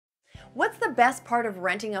What's the best part of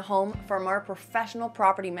renting a home from our professional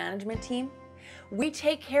property management team? We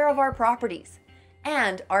take care of our properties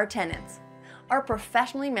and our tenants. Our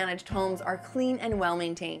professionally managed homes are clean and well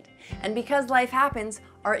maintained. And because life happens,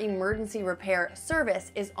 our emergency repair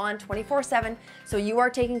service is on 24/7, so you are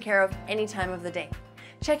taken care of any time of the day.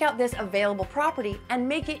 Check out this available property and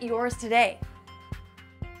make it yours today.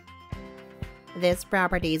 This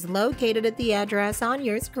property is located at the address on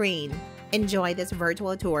your screen. Enjoy this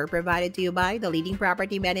virtual tour provided to you by the leading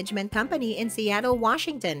property management company in Seattle,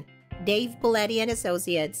 Washington, Dave Poletti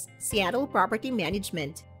Associates, Seattle Property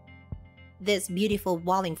Management. This beautiful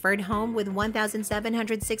Wallingford home with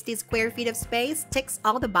 1,760 square feet of space ticks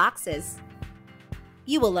all the boxes.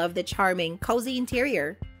 You will love the charming, cozy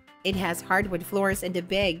interior. It has hardwood floors and a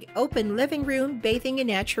big, open living room bathing in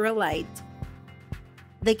natural light.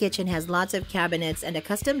 The kitchen has lots of cabinets and a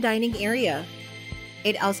custom dining area.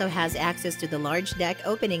 It also has access to the large deck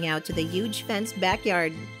opening out to the huge fenced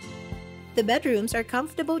backyard. The bedrooms are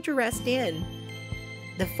comfortable to rest in.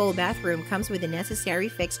 The full bathroom comes with the necessary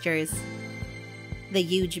fixtures. The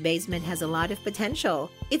huge basement has a lot of potential.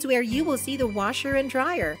 It's where you will see the washer and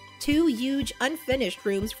dryer, 2 huge unfinished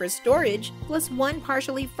rooms for storage, plus 1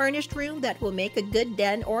 partially furnished room that will make a good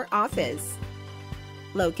den or office.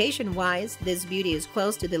 Location-wise, this beauty is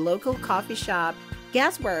close to the local coffee shop,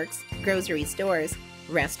 Gasworks, grocery stores,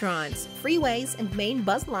 restaurants, freeways, and main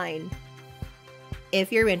bus line.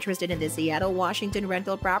 If you're interested in the Seattle, Washington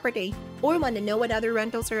rental property or want to know what other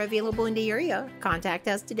rentals are available in the area, contact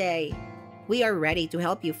us today. We are ready to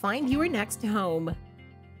help you find your next home.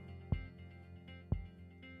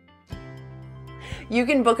 You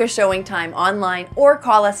can book a showing time online or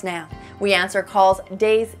call us now. We answer calls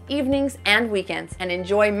days, evenings, and weekends and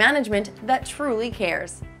enjoy management that truly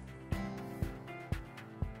cares.